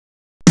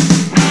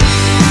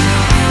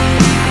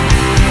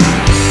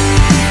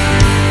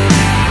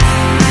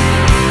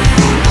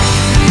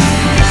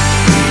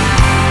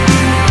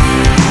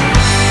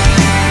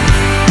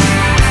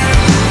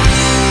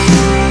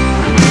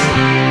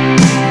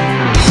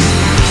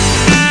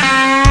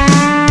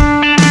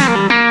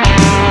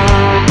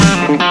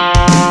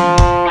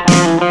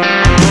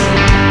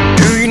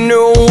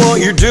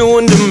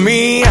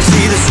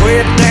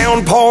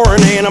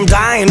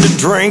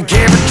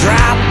drink every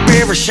drop,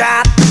 every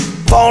shot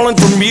falling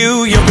from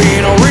you. You've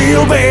been a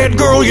real bad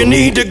girl, you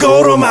need to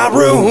go to my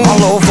room. I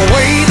love the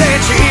way that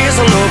she is,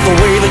 I love the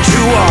way that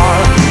you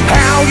are.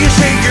 How you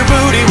shake your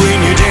booty when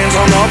you dance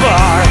on the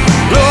bar.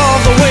 Love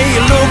the way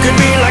you look at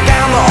me like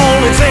I'm the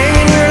only thing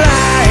in your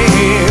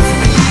life.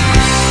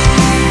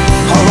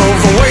 I love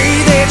the way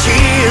that she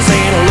is,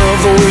 and I love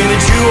the way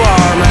that you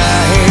are,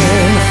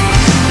 man.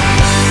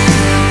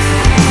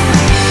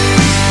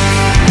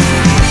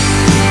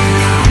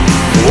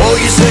 Oh,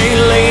 you say,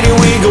 lady,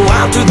 we go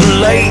out to the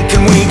lake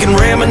and we can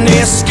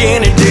reminisce,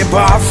 skinny dip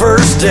our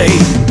first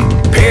date,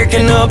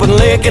 picking up and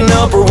licking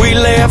up where we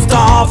left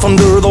off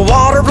under the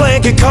water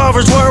blanket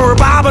covers where we're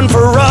bobbing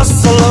for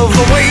us. I love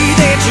the way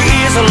that she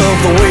is, I love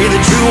the way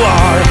that you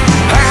are.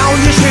 How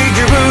you shake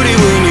your booty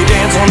when you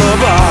dance on the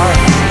bar.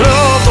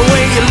 Love the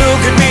way you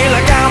look at me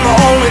like I'm the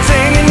only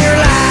thing in your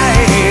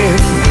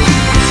life.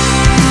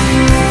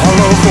 I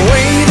love the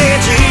way that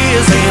she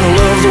is, and I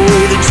love the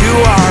way that you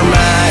are,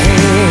 man.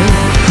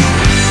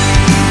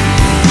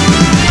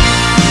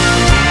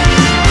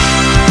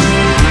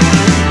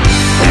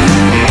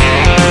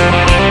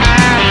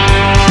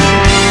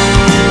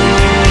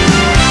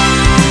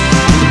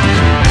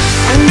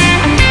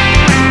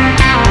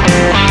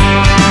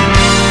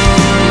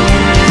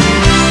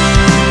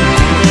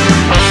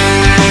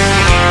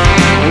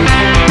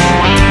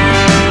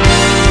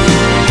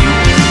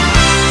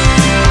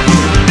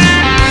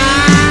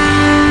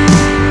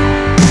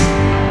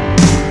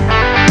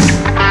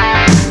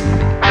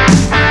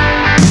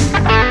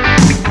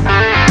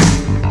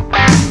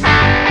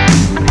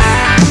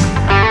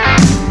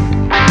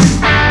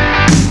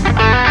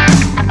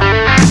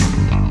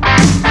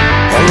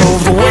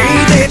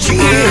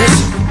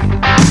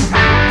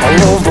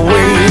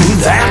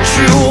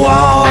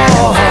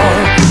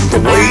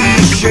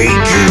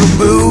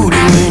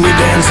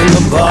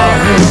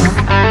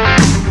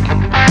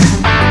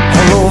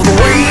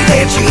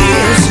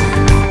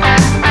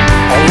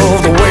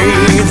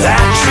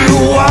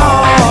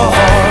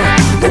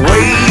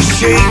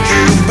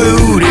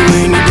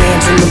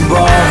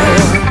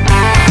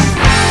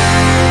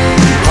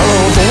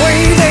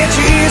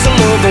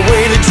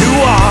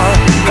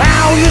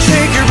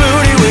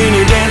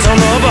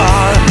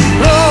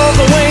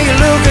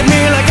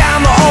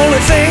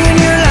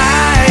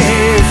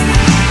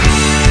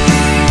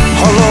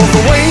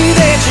 The way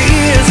that she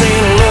is,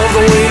 and